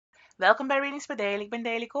Welkom bij Readings bij Daily. Ik ben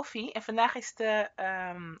Daily Koffie en vandaag is de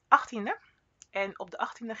 18e. En op de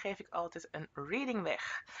 18e geef ik altijd een reading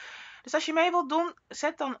weg. Dus als je mee wilt doen,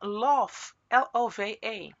 zet dan LOVE,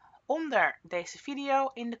 L-O-V-E, onder deze video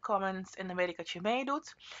in de comments. En dan weet ik dat je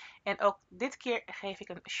meedoet. En ook dit keer geef ik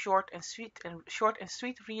een short and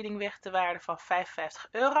sweet reading weg ter waarde van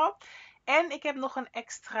 €55. En ik heb nog een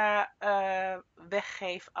extra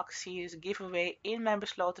weggeefactie, dus giveaway in mijn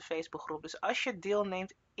besloten Facebookgroep. Dus als je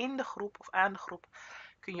deelneemt in de groep of aan de groep,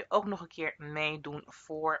 kun je ook nog een keer meedoen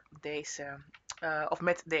voor deze, of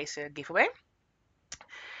met deze giveaway.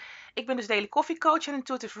 Ik ben dus Daily Coffee Coach en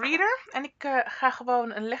Intuitive Reader. En ik ga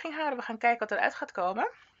gewoon een legging houden. We gaan kijken wat eruit gaat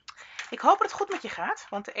komen. Ik hoop dat het goed met je gaat,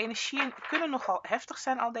 want de energieën kunnen nogal heftig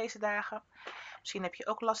zijn al deze dagen. Misschien heb je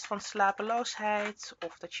ook last van slapeloosheid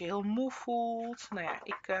of dat je heel moe voelt. Nou ja,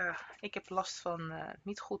 ik heb last van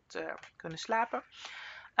niet goed kunnen slapen.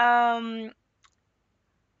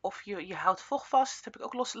 Of je houdt vocht vast, daar heb ik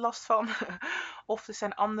ook last van. Of er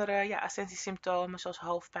zijn andere ascensiesymptomen zoals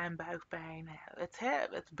hoofdpijn, buikpijn.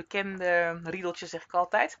 Het bekende riedeltje zeg ik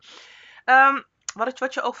altijd.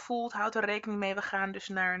 Wat je ook voelt, houd er rekening mee. We gaan dus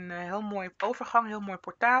naar een heel mooi overgang, heel mooi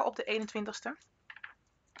portaal op de 21ste.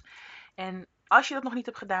 En als je dat nog niet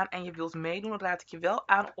hebt gedaan en je wilt meedoen, dan raad ik je wel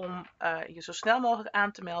aan om je zo snel mogelijk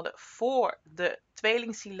aan te melden voor de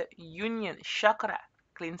Tweelingzielen Union Chakra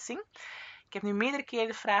Cleansing. Ik heb nu meerdere keren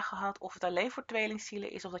de vraag gehad of het alleen voor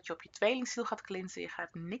tweelingzielen is of dat je op je tweelingziel gaat cleansen. Je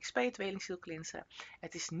gaat niks bij je tweelingziel cleansen.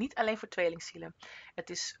 Het is niet alleen voor tweelingzielen. Het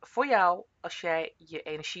is voor jou als jij je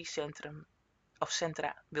energiecentrum of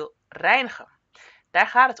centra wil reinigen. Daar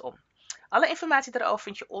gaat het om. Alle informatie daarover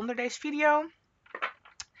vind je onder deze video.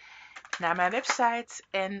 Naar mijn website.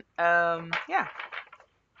 En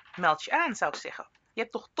meld je aan, zou ik zeggen. Je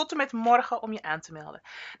hebt nog tot en met morgen om je aan te melden.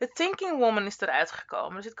 De Thinking Woman is eruit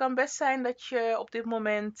gekomen. Dus het kan best zijn dat je op dit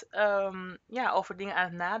moment over dingen aan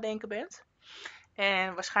het nadenken bent.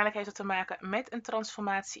 En waarschijnlijk heeft het te maken met een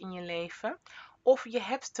transformatie in je leven. Of je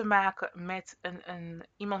hebt te maken met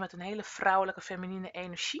iemand met een hele vrouwelijke, feminine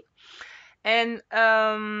energie. En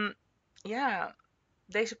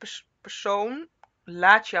deze persoon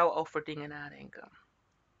laat jou over dingen nadenken.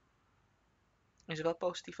 In zowel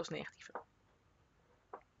positief als negatieve.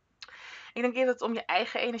 Ik denk eerder dat het om je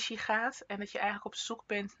eigen energie gaat. En dat je eigenlijk op zoek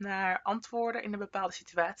bent naar antwoorden in een bepaalde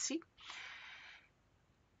situatie.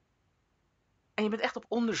 En je bent echt op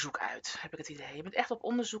onderzoek uit, heb ik het idee. Je bent echt op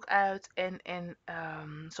onderzoek uit en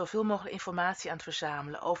zoveel mogelijk informatie aan het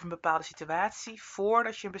verzamelen over een bepaalde situatie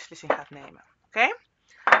voordat je een beslissing gaat nemen. Oké?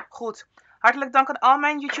 Goed. Hartelijk dank aan al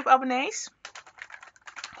mijn YouTube abonnees.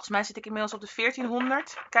 Volgens mij zit ik inmiddels op de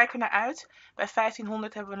 1400. Kijk er naar uit. Bij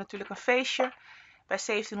 1500 hebben we natuurlijk een feestje. Bij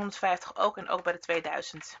 1750 ook en ook bij de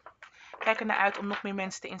 2000. Kijk er naar uit om nog meer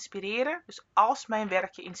mensen te inspireren. Dus als mijn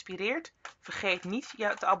werk je inspireert, vergeet niet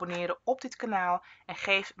je te abonneren op dit kanaal en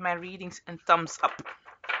geef mijn readings een thumbs up.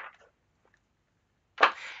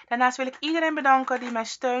 Daarnaast wil ik iedereen bedanken die mij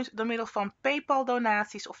steunt door middel van PayPal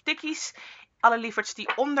donaties of tikkies. Alle lieverds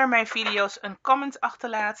die onder mijn video's een comment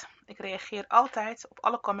achterlaat. Ik reageer altijd op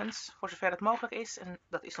alle comments, voor zover het mogelijk is. En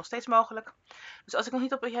dat is nog steeds mogelijk. Dus als ik nog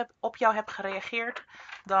niet op jou heb gereageerd,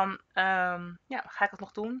 dan ga ik het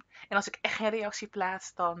nog doen. En als ik echt geen reactie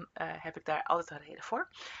plaats, dan heb ik daar altijd een reden voor.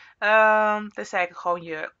 Tenzij ik gewoon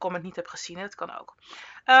je comment niet heb gezien, dat kan ook.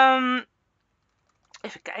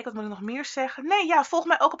 Even kijken, wat moet ik nog meer zeggen? Nee, ja, volg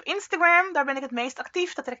mij ook op Instagram. Daar ben ik het meest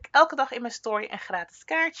actief. Dat trek ik elke dag in mijn story een gratis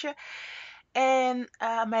kaartje. En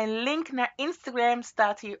mijn link naar Instagram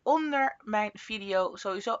staat hier onder mijn video.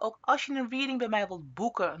 Sowieso ook als je een reading bij mij wilt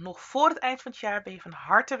boeken. Nog voor het eind van het jaar ben je van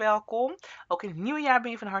harte welkom. Ook in het nieuwe jaar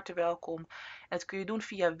ben je van harte welkom. En dat kun je doen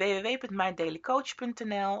via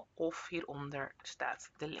www.mydailycoach.nl of hieronder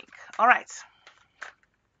staat de link. Alright.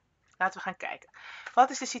 Laten we gaan kijken. Wat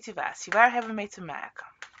is de situatie? Waar hebben we mee te maken?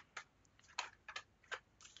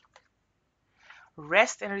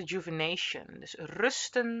 Rest and rejuvenation. Dus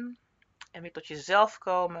rusten en weer tot jezelf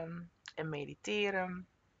komen en mediteren.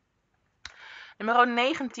 Nummer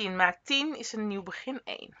 19 maakt 10 is een nieuw begin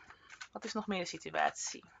 1. Wat is nog meer de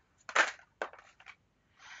situatie?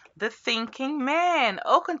 The Thinking Man.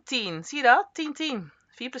 Ook een 10. Zie je dat? 10, 10.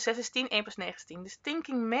 4 plus 6 is 10, 1 plus 9 is 10. Dus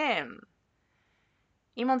Thinking Man.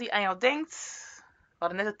 Iemand die aan jou denkt. We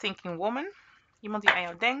hadden net een Thinking Woman. Iemand die aan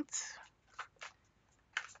jou denkt.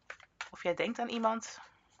 Of jij denkt aan iemand.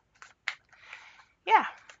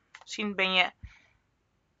 Ja, misschien ben je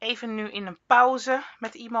even nu in een pauze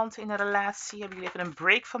met iemand in een relatie. Hebben jullie even een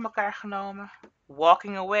break van elkaar genomen.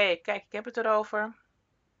 Walking away. Kijk, ik heb het erover.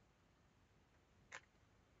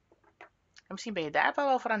 En misschien ben je daar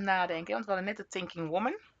wel over aan het nadenken. Want we hadden net de Thinking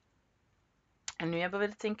Woman. En nu hebben we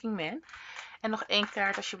de Thinking Man. En nog 1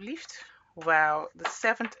 kaart alsjeblieft. Wauw, de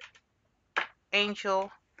Seventh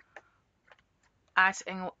Angel,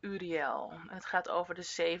 aartsengel Uriel. En het gaat over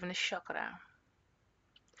de 7e chakra.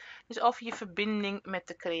 Dus over je verbinding met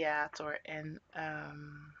de creator en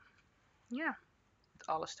ja, met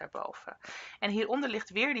alles daarboven. En hieronder ligt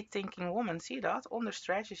weer die Thinking Woman, zie je dat? Onder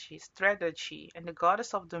strategy en the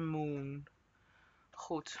goddess of the moon.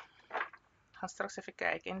 Goed, we gaan straks even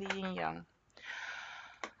kijken in de yin-yang.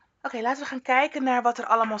 Oké, laten we gaan kijken naar wat er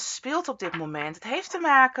allemaal speelt op dit moment. Het heeft te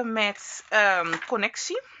maken met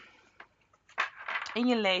connectie in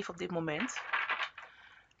je leven op dit moment.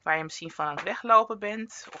 Waar je misschien van aan het weglopen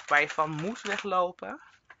bent of waar je van moet weglopen.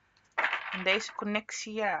 En deze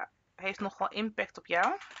connectie, ja, heeft nog wel impact op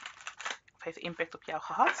jou. Of heeft impact op jou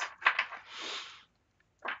gehad.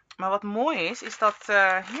 Maar wat mooi is dat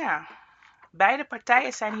ja, beide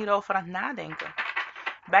partijen zijn hierover aan het nadenken.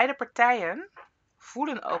 Beide partijen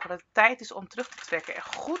voelen ook dat het tijd is om terug te trekken. En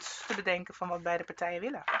goed te bedenken van wat beide partijen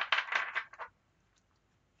willen.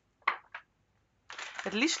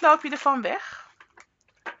 Het liefst loop je ervan weg.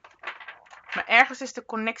 Maar ergens is de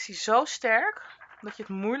connectie zo sterk dat je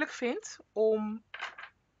het moeilijk vindt om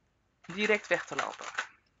direct weg te lopen.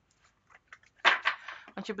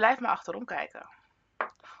 Want je blijft maar achterom kijken.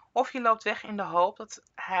 Of je loopt weg in de hoop dat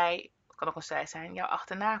hij, het kan ook een zij zijn, jou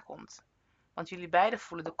achterna komt. Want jullie beiden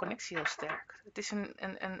voelen de connectie heel sterk. Het is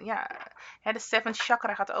ja, de 7th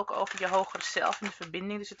chakra gaat ook over je hogere zelf en de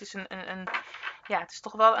verbinding. Dus het is ja, het is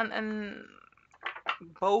toch wel een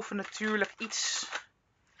bovennatuurlijk iets.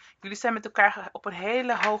 Jullie zijn met elkaar op een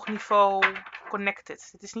hele hoog niveau connected.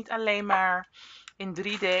 Het is niet alleen maar in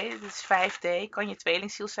 3D, het is 5D. Kan je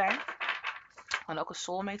tweelingziel zijn. Kan ook een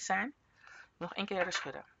soulmate zijn. Nog 1 keer harder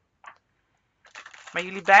schudden. Maar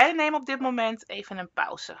jullie beiden nemen op dit moment even een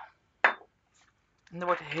pauze. En er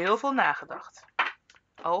wordt heel veel nagedacht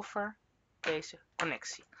over deze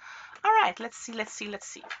connectie. Alright, let's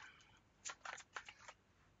see.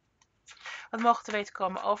 Wat mogen te weten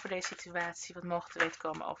komen over deze situatie? Wat mogen te weten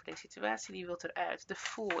komen over deze situatie? Die wilt eruit. De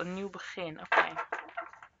Fool, een nieuw begin. Oké.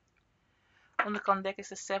 Onderkant dek is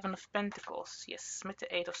de 7 of Pentacles. Yes. Met de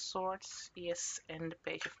 8 of Swords. Yes. En de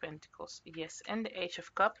Page of Pentacles. Yes. En de Age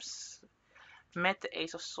of Cups. Met de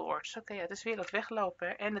Ace of Swords. Oké, ja, het is weer dat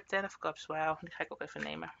weglopen. En de 10 of Cups. Wauw, die ga ik ook even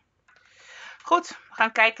nemen. Goed, we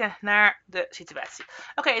gaan kijken naar de situatie.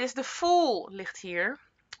 Oké, dus de Fool ligt hier.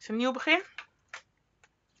 Het is een nieuw begin.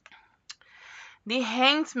 Die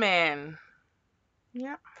Hanged Man.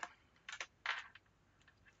 Ja.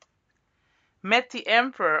 Met die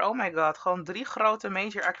Emperor. Oh my god, gewoon 3 grote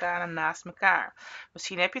major arcanen naast elkaar.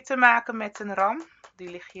 Misschien heb je te maken met een ram. Die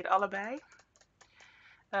liggen hier allebei.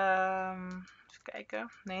 Even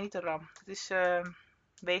kijken. Nee, niet de ram. Het is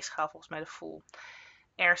weegschaal volgens mij, de Fool.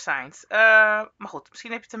 Air signs. Maar goed,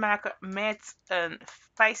 misschien heb je te maken met een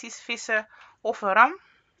Pisces, vissen of een ram.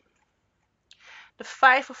 De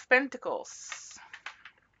 5 of Pentacles.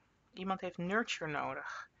 Iemand heeft nurture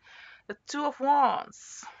nodig. De 2 of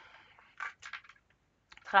Wands.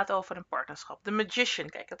 Het gaat over een partnerschap. De Magician.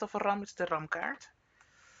 Kijk, dat of een ram is de ramkaart.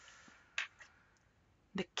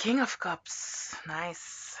 De King of Cups.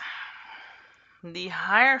 Nice. Die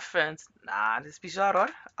Hierophant. Nou, dit is bizar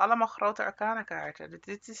hoor. Allemaal grote arcana kaarten.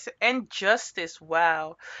 Dit is... En Justice.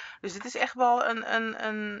 Wauw. Dus dit is echt wel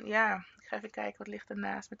een... Ja, ik ga even kijken wat ligt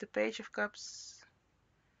ernaast. Met de Page of Cups.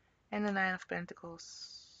 En de 9 of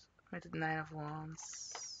Pentacles. Met het 9 of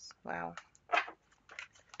Wands. Wauw.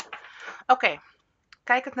 Oké.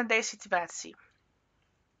 Kijkend naar deze situatie.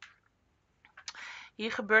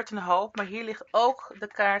 Hier gebeurt een hoop. Maar hier ligt ook de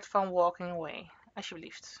kaart van Walking Away.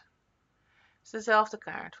 Alsjeblieft. Het is dezelfde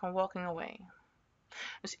kaart van Walking Away.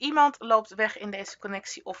 Dus iemand loopt weg in deze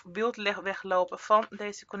connectie. Of wil weglopen van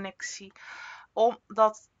deze connectie.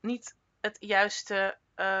 Omdat niet het juiste...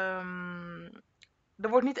 er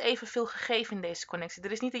wordt niet evenveel gegeven in deze connectie.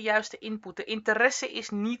 Er is niet de juiste input. De interesse is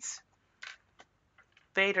niet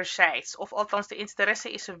wederzijds. Of althans, de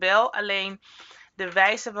interesse is er wel. Alleen de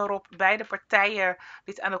wijze waarop beide partijen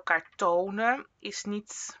dit aan elkaar tonen is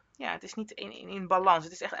niet... Ja, het is niet in balans.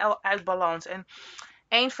 Het is echt uit balans. En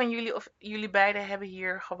een van jullie of jullie beiden hebben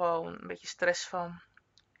hier gewoon een beetje stress van.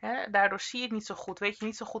 Hè? Daardoor zie je het niet zo goed. Weet je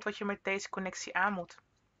niet zo goed wat je met deze connectie aan moet.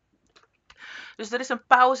 Dus er is een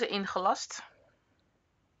pauze ingelast.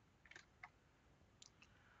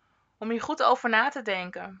 Om hier goed over na te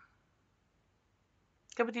denken.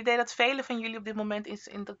 Ik heb het idee dat velen van jullie op dit moment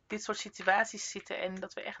in dit soort situaties zitten. En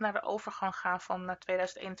dat we echt naar de overgang gaan van naar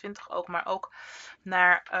 2021 ook. Maar ook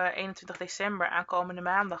naar 21 december, aankomende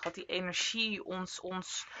maandag. Dat die energie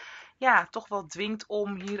ons ja, toch wel dwingt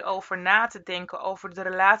om hierover na te denken. Over de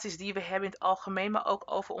relaties die we hebben in het algemeen. Maar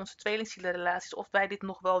ook over onze tweelingzielenrelaties. Of wij dit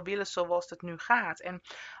nog wel willen zoals het nu gaat. En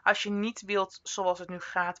als je niet wilt zoals het nu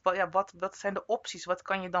gaat. Ja, wat zijn de opties? Wat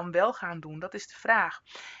kan je dan wel gaan doen? Dat is de vraag.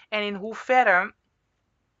 En in hoeverre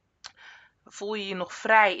voel je je nog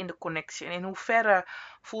vrij in de connectie? En in hoeverre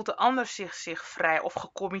voelt de ander zich vrij of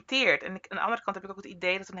gecommitteerd? En aan de andere kant heb ik ook het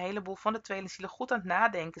idee dat een heleboel van de tweelingzielen goed aan het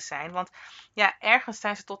nadenken zijn. Want ja, ergens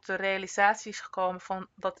zijn ze tot de realisaties gekomen van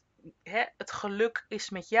dat het geluk is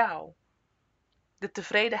met jou. De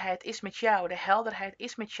tevredenheid is met jou. De helderheid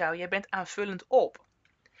is met jou. Jij bent aanvullend op.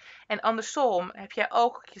 En andersom heb jij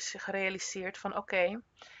ook gerealiseerd van oké,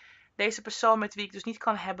 deze persoon met wie ik dus niet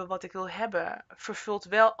kan hebben wat ik wil hebben, vervult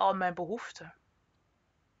wel al mijn behoeften.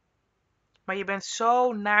 Maar je bent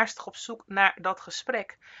zo naarstig op zoek naar dat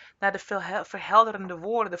gesprek. Naar de verhelderende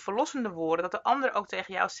woorden, de verlossende woorden. Dat de ander ook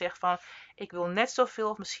tegen jou zegt van ik wil net zoveel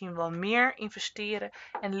of misschien wel meer investeren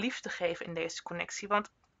en liefde geven in deze connectie.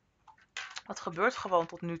 Want dat gebeurt gewoon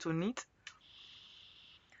tot nu toe niet.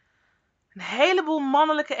 Een heleboel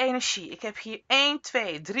mannelijke energie. Ik heb hier 1,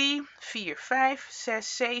 2, 3, 4, 5,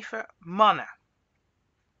 6, 7 mannen.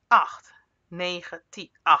 8, 9,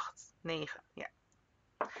 10, 8, 9, ja.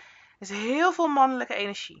 Er is heel veel mannelijke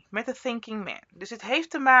energie met de thinking man. Dus het heeft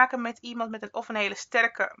te maken met iemand met of een hele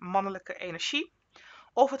sterke mannelijke energie.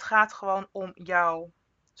 Of het gaat gewoon om jouw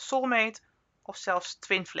soulmate of zelfs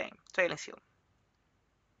twin flame, tweelingziel.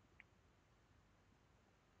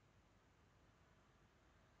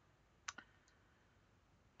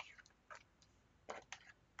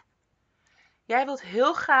 Jij wilt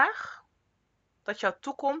heel graag dat jouw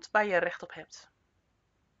toekomt waar je recht op hebt.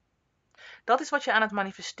 Dat is wat je aan het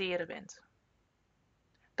manifesteren bent.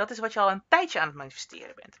 Dat is wat je al een tijdje aan het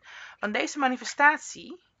manifesteren bent. Want deze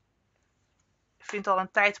manifestatie vindt al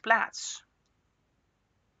een tijd plaats.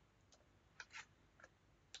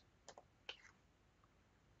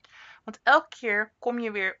 Want elke keer kom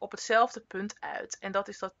je weer op hetzelfde punt uit. En dat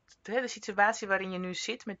is dat de situatie waarin je nu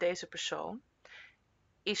zit met deze persoon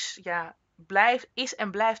is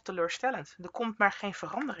en blijft teleurstellend. Er komt maar geen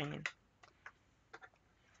verandering in.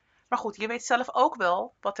 Maar goed, je weet zelf ook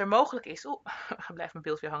wel wat er mogelijk is. Blijft mijn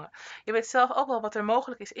beeld weer hangen. Je weet zelf ook wel wat er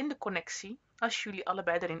mogelijk is in de connectie als jullie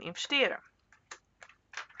allebei erin investeren.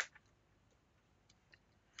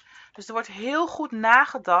 Dus er wordt heel goed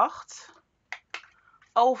nagedacht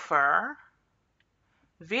over,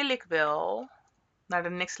 wil ik wel naar de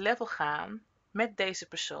next level gaan met deze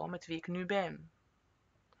persoon met wie ik nu ben?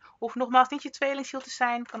 Hoeft nogmaals niet je tweelingziel te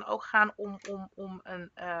zijn. Kan ook gaan om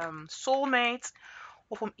een soulmate.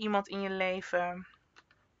 Of om iemand in je leven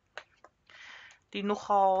die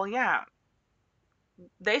nogal,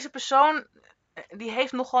 deze persoon die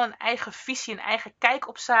heeft nogal een eigen visie, een eigen kijk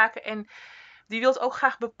op zaken. En die wil ook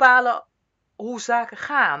graag bepalen hoe zaken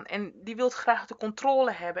gaan. En die wil graag de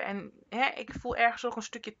controle hebben. En ik voel ergens ook een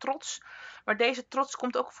stukje trots. Maar deze trots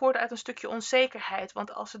komt ook voort uit een stukje onzekerheid.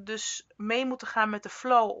 Want als ze dus mee moeten gaan met de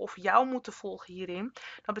flow of jou moeten volgen hierin,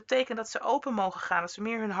 dan betekent dat ze open mogen gaan. Dat ze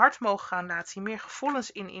meer hun hart mogen gaan laten zien. Meer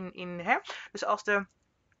gevoelens in. Dus als de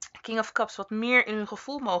King of Cups wat meer in hun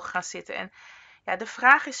gevoel mogen gaan zitten. En ja, de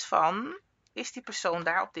vraag is van, is die persoon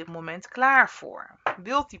daar op dit moment klaar voor?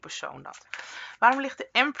 Wilt die persoon dat? Waarom ligt de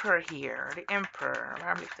Emperor hier? De Emperor.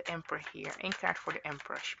 Waarom ligt de Emperor hier? Eén kaart voor de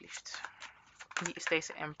Emperor, alsjeblieft. Wie is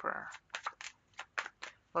deze Emperor?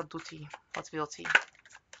 Wat doet hij? Wat wilt hij?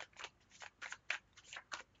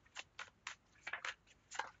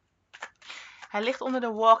 Hij ligt onder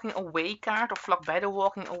de Walking Away kaart. Of vlakbij de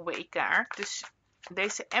Walking Away kaart. Dus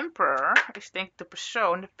deze Emperor is denk ik de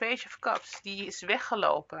persoon, de Page of Cups, die is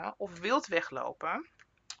weggelopen. Of wilt weglopen.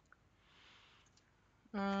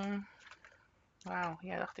 Wauw,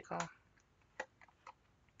 ja, dacht ik al.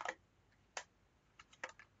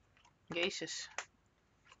 Jezus.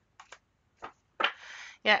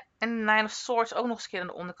 Ja, en Nine of Swords ook nog eens een keer aan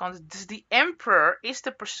de onderkant. Dus die Emperor is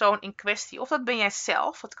de persoon in kwestie. Of dat ben jij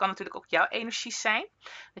zelf. Dat kan natuurlijk ook jouw energie zijn.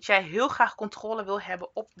 Dat jij heel graag controle wil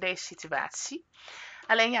hebben op deze situatie.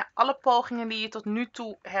 Alleen ja, alle pogingen die je tot nu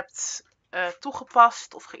toe hebt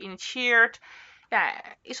toegepast of geïnitieerd, ja,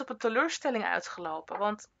 is op een teleurstelling uitgelopen.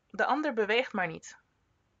 Want de ander beweegt maar niet.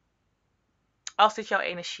 Als dit jouw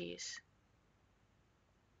energie is.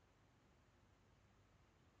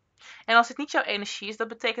 En als dit niet jouw energie is, dat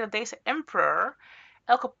betekent dat deze Emperor,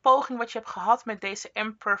 elke poging wat je hebt gehad met deze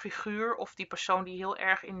Emperor figuur, of die persoon die heel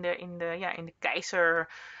erg in de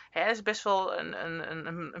keizer Het is best wel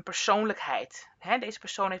een persoonlijkheid. Hè, deze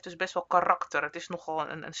persoon heeft dus best wel karakter. Het is nogal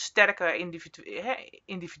een sterke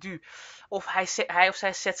individu. Of hij of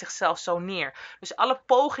zij zet zichzelf zo neer. Dus alle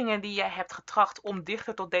pogingen die jij hebt getracht om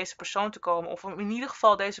dichter tot deze persoon te komen. Of om in ieder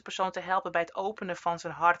geval deze persoon te helpen bij het openen van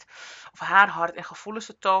zijn hart. Of haar hart en gevoelens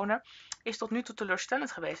te tonen. Is tot nu toe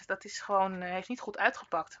teleurstellend geweest. Dat is gewoon, heeft niet goed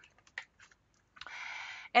uitgepakt.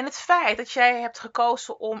 En het feit dat jij hebt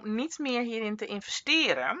gekozen om niet meer hierin te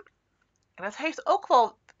investeren, dat heeft ook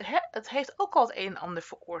wel, het heeft ook al het een en ander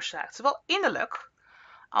veroorzaakt. Zowel innerlijk,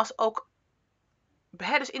 als ook,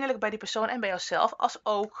 dus innerlijk bij die persoon en bij jouzelf, als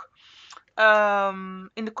ook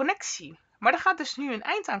in de connectie. Maar er gaat dus nu een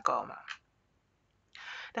eind aan komen.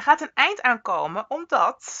 Er gaat een eind aan komen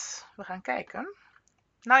omdat, we gaan kijken.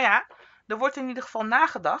 Nou ja, er wordt in ieder geval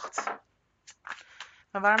nagedacht.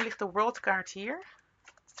 Maar waarom ligt de World kaart hier?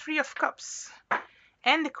 Three of Cups.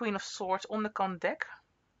 En de Queen of Swords onderkant dek.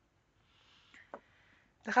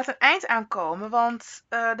 Er gaat een eind aan komen, want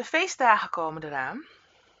de feestdagen komen eraan.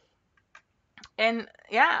 En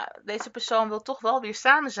ja, deze persoon wil toch wel weer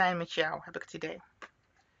samen zijn met jou, heb ik het idee.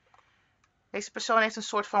 Deze persoon heeft een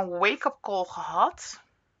soort van wake-up call gehad.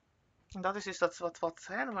 En dat is dus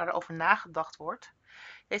waar er over nagedacht wordt.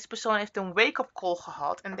 Deze persoon heeft een wake-up call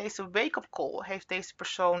gehad. En deze wake-up call heeft deze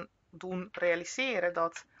persoon doen realiseren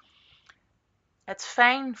dat het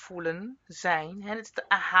fijn voelen zijn. Hè, dit is de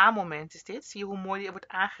aha-moment is dit. Zie je hoe mooi die wordt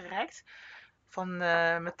aangereikt?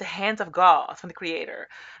 Met de hand of God, van de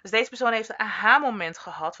creator. Dus deze persoon heeft een aha-moment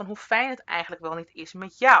gehad van hoe fijn het eigenlijk wel niet is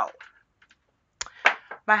met jou.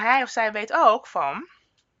 Maar hij of zij weet ook van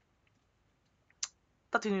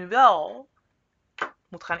dat hij nu wel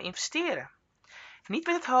moet gaan investeren. Niet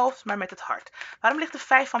met het hoofd, maar met het hart. Waarom ligt de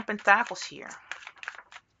 5 van Pentakels hier?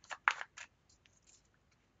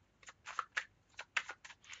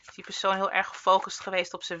 Is die persoon heel erg gefocust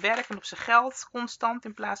geweest op zijn werk en op zijn geld constant.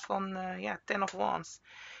 In plaats van, Ten of Wands.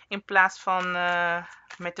 In plaats van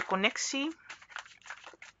met de connectie.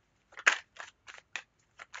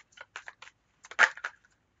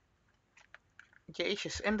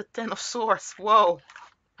 Jezus, en de Ten of Swords. Wow.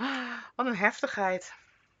 Wat een heftigheid.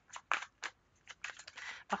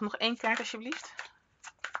 Mag nog 1 kaart alsjeblieft?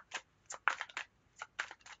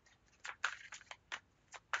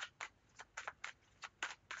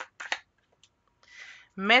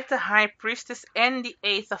 Met de High Priestess en die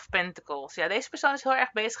Eight of Pentacles. Ja, deze persoon is heel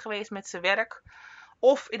erg bezig geweest met zijn werk.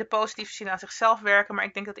 Of in de positieve zin aan zichzelf werken. Maar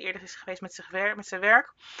ik denk dat het eerder is geweest met zijn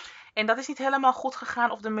werk. En dat is niet helemaal goed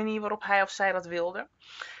gegaan op de manier waarop hij of zij dat wilde.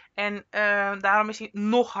 En daarom is hij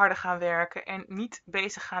nog harder gaan werken. En niet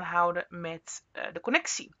bezig gaan houden met de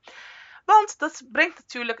connectie. Want dat brengt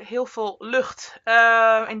natuurlijk heel veel lucht.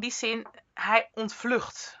 In die zin, hij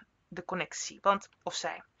ontvlucht de connectie. Of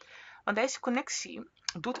zij. Want deze connectie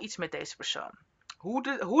doet iets met deze persoon.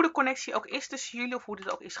 Hoe de connectie ook is tussen jullie, of hoe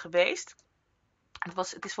dit ook is geweest.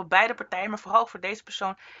 Het is voor beide partijen, maar vooral voor deze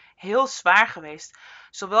persoon heel zwaar geweest.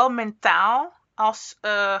 Zowel mentaal als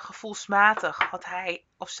gevoelsmatig had hij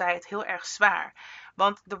of zij het heel erg zwaar.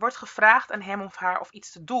 Want er wordt gevraagd aan hem of haar of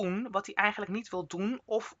iets te doen wat hij eigenlijk niet wil doen.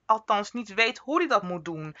 Of althans niet weet hoe hij dat moet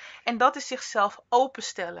doen. En dat is zichzelf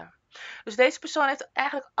openstellen. Dus deze persoon heeft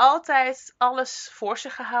eigenlijk altijd alles voor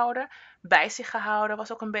zich gehouden. Bij zich gehouden.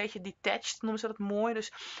 Was ook een beetje detached, noemen ze dat mooi.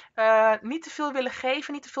 Dus niet te veel willen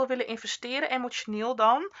geven, niet te veel willen investeren, emotioneel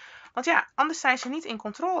dan. Want ja, anders zijn ze niet in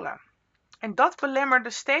controle. En dat belemmerde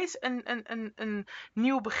steeds een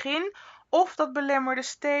nieuw begin. Of dat belemmerde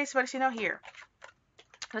steeds, waar is hij nou hier?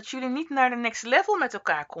 Dat jullie niet naar de next level met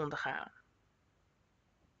elkaar konden gaan.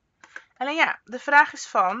 Alleen ja, de vraag is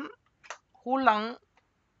van, hoe lang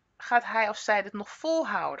gaat hij of zij dit nog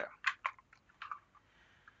volhouden?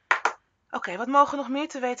 Oké, wat mogen we nog meer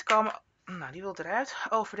te weten komen? Nou, die wil eruit.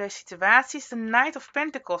 Over deze situaties. De Knight of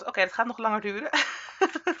Pentacles. Oké, dat gaat nog langer duren.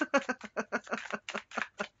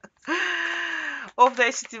 Of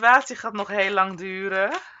deze situatie gaat nog heel lang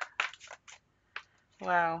duren.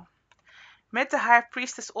 Wauw. Met de High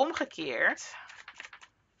Priestess omgekeerd.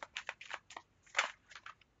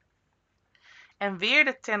 En weer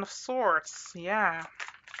de Ten of Swords. Ja.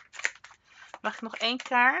 Mag ik nog 1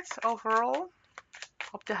 kaart overall?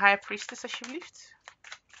 Op de High Priestess alsjeblieft.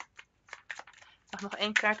 Mag nog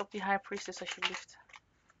 1 kaart op die High Priestess alsjeblieft.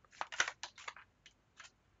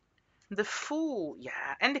 De Fool.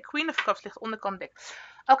 Ja. En de Queen of Cups ligt onderkant dek.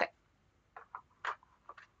 Oké.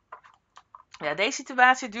 Ja, deze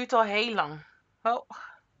situatie duurt al heel lang. Oh,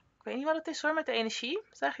 ik weet niet wat het is hoor met de energie.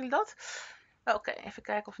 Zagen jullie dat? Oké, even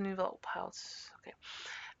kijken of het nu wel ophoudt. Oké.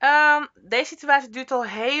 Deze situatie duurt al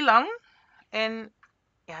heel lang. En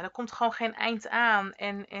ja, er komt gewoon geen eind aan.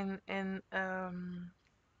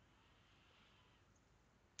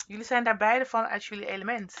 Jullie zijn daar beide van uit jullie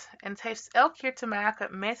element. En het heeft elke keer te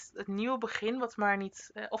maken met het nieuwe begin, wat maar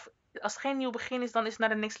niet... of als het geen nieuw begin is, dan is het naar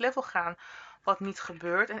de next level gaan, wat niet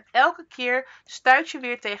gebeurt. En elke keer stuit je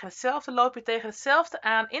weer tegen hetzelfde, loop je tegen hetzelfde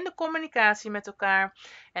aan in de communicatie met elkaar.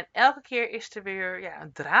 En elke keer is er weer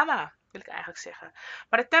een drama, wil ik eigenlijk zeggen.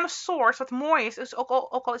 Maar de Ten of Swords, wat mooi is ook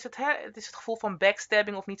al is het is het gevoel van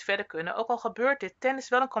backstabbing of niet verder kunnen. Ook al gebeurt dit, Ten is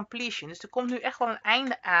wel een completion. Dus er komt nu echt wel een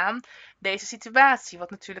einde aan deze situatie. Wat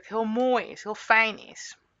natuurlijk heel mooi is, heel fijn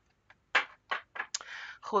is.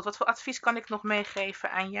 Goed, wat voor advies kan ik nog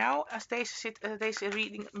meegeven aan jou als deze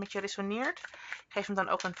reading met je resoneert? Geef hem dan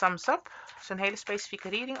ook een thumbs up. Het is een hele specifieke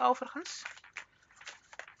reading overigens.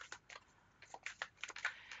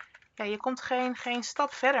 Ja, je komt geen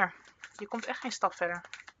stap verder. Je komt echt geen stap verder.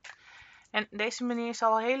 En deze meneer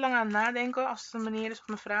zal al heel lang aan het nadenken als het een meneer is of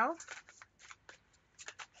mevrouw.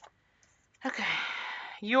 Oké.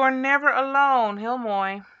 You're never alone. Heel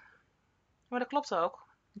mooi. Maar dat klopt ook.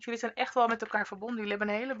 Want jullie zijn echt wel met elkaar verbonden. Jullie hebben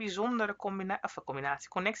een hele bijzondere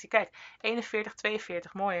connectie. Kijk, 41,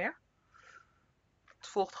 42. Mooi hè? Het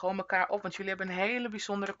volgt gewoon elkaar op. Want jullie hebben een hele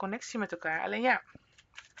bijzondere connectie met elkaar. Alleen ja.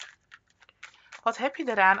 Wat heb je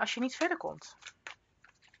eraan als je niet verder komt?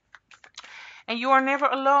 En you are never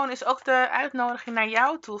alone is ook de uitnodiging naar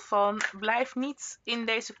jou toe van blijf niet in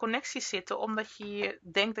deze connectie zitten omdat je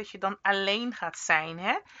denkt dat je dan alleen gaat zijn.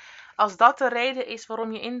 Hè? Als dat de reden is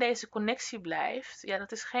waarom je in deze connectie blijft, ja,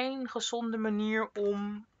 dat is geen gezonde manier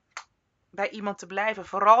om bij iemand te blijven.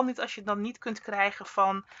 Vooral niet als je dan niet kunt krijgen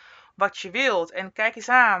van wat je wilt. En kijk eens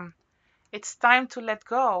aan. It's time to let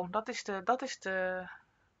go. Dat is het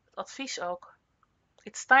advies ook.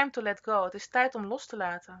 It's time to let go. Het is tijd om los te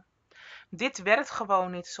laten. Dit werkt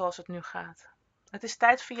gewoon niet zoals het nu gaat. Het is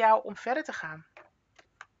tijd voor jou om verder te gaan.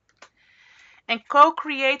 En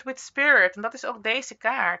co-create with spirit. En dat is ook deze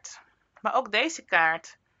kaart. Maar ook deze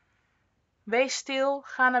kaart. Wees stil,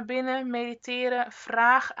 ga naar binnen, mediteren.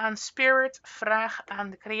 Vraag aan spirit, vraag aan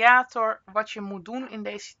de creator wat je moet doen in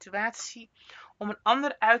deze situatie. Om een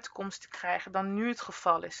andere uitkomst te krijgen dan nu het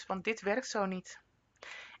geval is. Want dit werkt zo niet.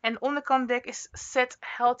 En de onderkant dek is set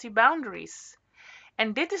healthy boundaries.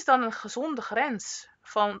 En dit is dan een gezonde grens.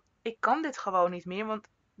 Van ik kan dit gewoon niet meer. Want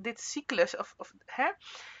dit cyclus.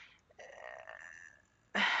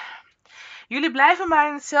 Jullie blijven maar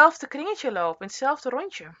in hetzelfde kringetje lopen. In hetzelfde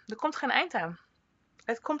rondje. Er komt geen eind aan.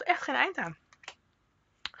 Het komt echt geen eind aan.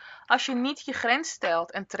 Als je niet je grens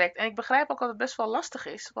stelt en trekt. En ik begrijp ook dat het best wel lastig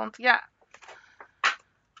is. Want ja.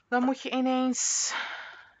 Dan moet je ineens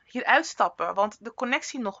hier uitstappen. Want de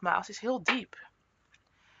connectie nogmaals is heel diep.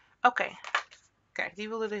 Oké. Kijk, die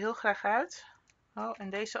wilde er heel graag uit. Oh, en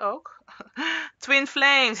deze ook. Twin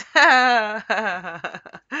flames.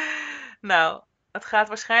 Nou, het gaat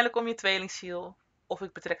waarschijnlijk om je tweelingziel. Of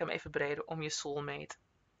ik betrek hem even breder, om je soulmate.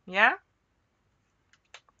 Ja?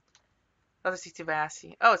 Dat is de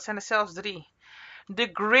situatie. Oh, het zijn er zelfs 3. The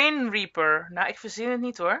Grin Reaper. Nou, ik verzin het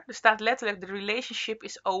niet hoor. Er staat letterlijk, the relationship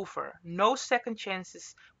is over. No second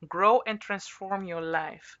chances. Grow and transform your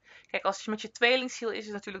life. Kijk, als je met je tweelingziel is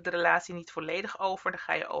natuurlijk de relatie niet volledig over. Dan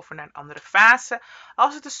ga je over naar een andere fase.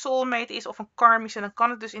 Als het een soulmate is of een karmische, dan kan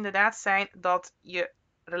het dus inderdaad zijn dat je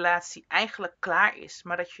relatie eigenlijk klaar is.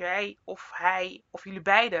 Maar dat jij of hij of jullie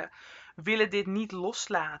beiden willen dit niet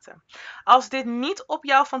loslaten. Als dit niet op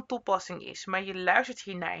jou van toepassing is, maar je luistert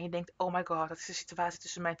hiernaar en je denkt, oh my god, dat is de situatie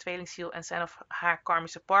tussen mijn tweelingziel en zijn of haar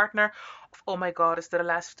karmische partner. Of oh my god, dat is de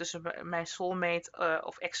relatie tussen mijn soulmate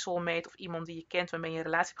of ex-soulmate of iemand die je kent, waarmee je een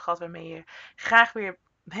relatie hebt gehad, waarmee je graag weer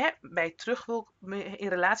bij terug in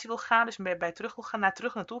relatie wil gaan. Dus bij terug wil gaan,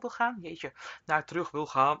 naartoe wil gaan. Jeetje, naar terug wil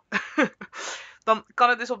gaan. Dan kan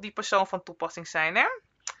het dus op die persoon van toepassing zijn, hè?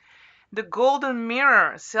 The Golden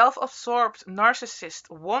Mirror, self-absorbed, narcissist,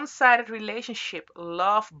 one-sided relationship,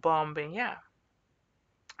 love bombing. Ja,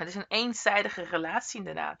 het is een eenzijdige relatie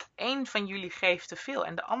inderdaad. Eén van jullie geeft te veel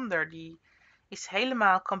en de ander die is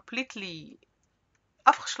helemaal completely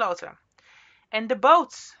afgesloten. En de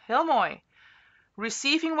boat, heel mooi.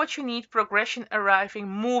 Receiving what you need, progression arriving,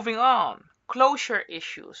 moving on. Closure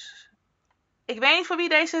issues. Ik weet niet voor wie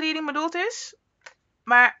deze reading bedoeld is,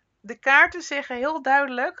 maar de kaarten zeggen heel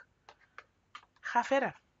duidelijk, ga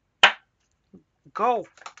verder. Go.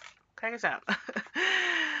 Kijk eens aan.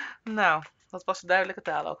 Nou, dat was duidelijke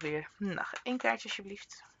taal ook weer. Nou, 1 kaartje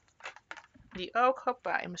alsjeblieft. Die ook.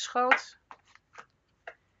 Hoppa, in mijn schoot.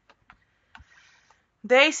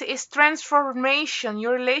 Deze is transformation.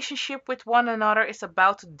 Your relationship with one another is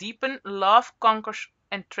about to deepen. Love conquers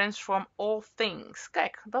and transform all things.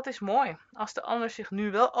 Kijk, dat is mooi. Als de ander zich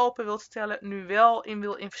nu wel open wil stellen, nu wel in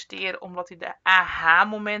wil investeren, omdat hij de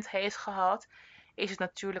aha-moment heeft gehad, is het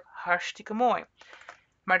natuurlijk hartstikke mooi.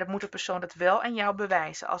 Maar dan moet de persoon dat wel aan jou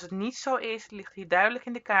bewijzen. Als het niet zo is, ligt hier duidelijk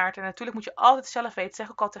in de kaarten. En natuurlijk moet je altijd zelf weten. Zeg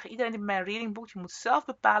ik al tegen iedereen die bij mijn reading boekt. Je moet zelf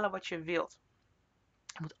bepalen wat je wilt.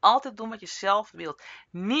 Je moet altijd doen wat je zelf wilt.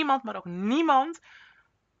 Niemand, maar ook niemand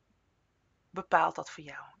bepaalt dat voor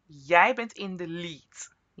jou. Jij bent in de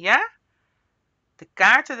lead. Ja? De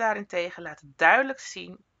kaarten daarentegen laten duidelijk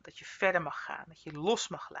zien dat je verder mag gaan. Dat je los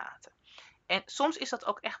mag laten. En soms is dat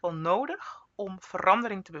ook echt wel nodig om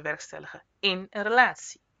verandering te bewerkstelligen in een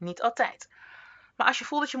relatie. Niet altijd. Maar als je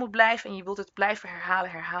voelt dat je moet blijven en je wilt het blijven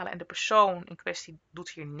herhalen en de persoon in kwestie doet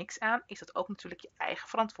hier niks aan, is dat ook natuurlijk je eigen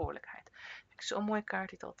verantwoordelijkheid. Vind ik zo'n mooie kaart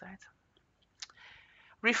dit altijd.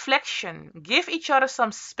 Reflection. Give each other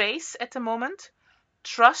some space at the moment.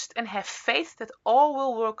 Trust and have faith that all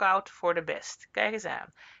will work out for the best. Kijk eens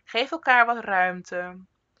aan. Geef elkaar wat ruimte.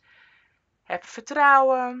 Heb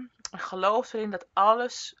vertrouwen en geloof erin dat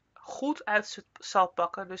alles goed uit zal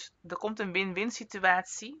pakken. Dus er komt een win-win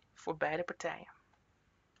situatie voor beide partijen.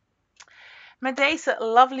 Met deze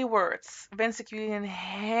lovely words wens ik jullie een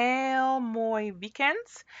heel mooi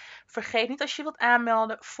weekend. Vergeet niet als je wilt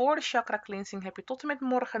aanmelden voor de chakra cleansing heb je tot en met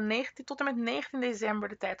morgen 19 december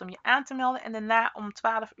de tijd om je aan te melden. En daarna om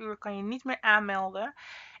 12 uur kan je niet meer aanmelden.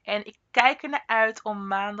 En ik kijk er naar uit om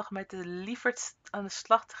maandag met de lieverds aan de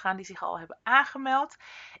slag te gaan die zich al hebben aangemeld.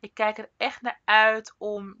 Ik kijk er echt naar uit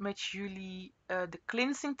om met jullie de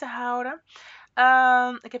cleansing te houden.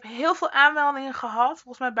 Ik heb heel veel aanmeldingen gehad,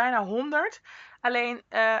 volgens mij bijna 100. Alleen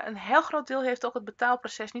een heel groot deel heeft ook het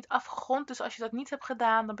betaalproces niet afgerond. Dus als je dat niet hebt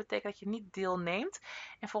gedaan, dan betekent dat je niet deelneemt.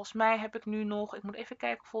 En volgens mij heb ik nu nog, ik moet even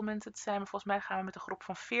kijken hoeveel mensen het zijn. Maar volgens mij gaan we met een groep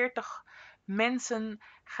van 40 mensen,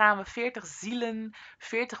 40 zielen,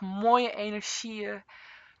 40 mooie energieën.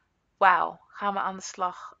 Wauw, gaan we aan de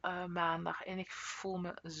slag maandag. En ik voel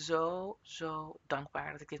me zo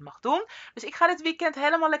dankbaar dat ik dit mag doen. Dus ik ga dit weekend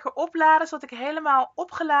helemaal lekker opladen. Zodat ik helemaal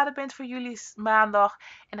opgeladen ben voor jullie maandag.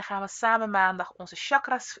 En dan gaan we samen maandag onze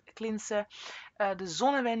chakras cleansen. De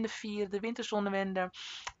zonnewende vieren, de winterzonnewende.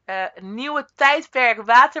 Een nieuwe tijdperk,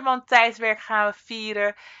 waterman tijdperk gaan we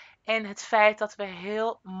vieren. En het feit dat we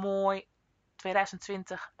heel mooi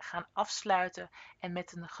 2020 gaan afsluiten. En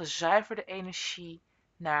met een gezuiverde energie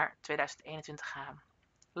naar 2021 gaan.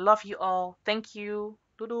 Love you all. Thank you.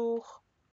 Doei doeg.